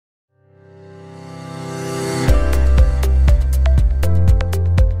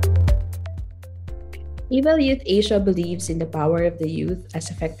EvalYouth Asia believes in the power of the youth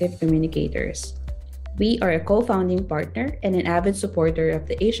as effective communicators. We are a co-founding partner and an avid supporter of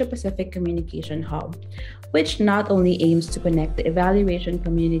the Asia Pacific Communication Hub, which not only aims to connect the evaluation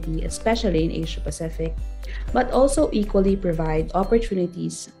community, especially in Asia Pacific, but also equally provide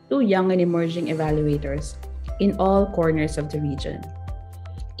opportunities to young and emerging evaluators in all corners of the region.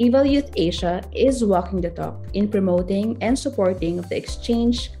 EvalYouth Asia is walking the talk in promoting and supporting of the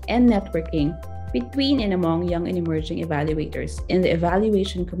exchange and networking between and among young and emerging evaluators in the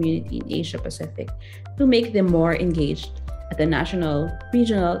evaluation community in Asia Pacific to make them more engaged at the national,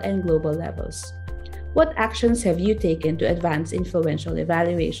 regional, and global levels. What actions have you taken to advance influential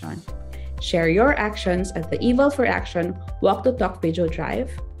evaluation? Share your actions at the Eval for Action Walk to Talk video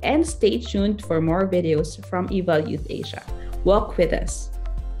drive and stay tuned for more videos from EvalYouth Asia. Walk with us.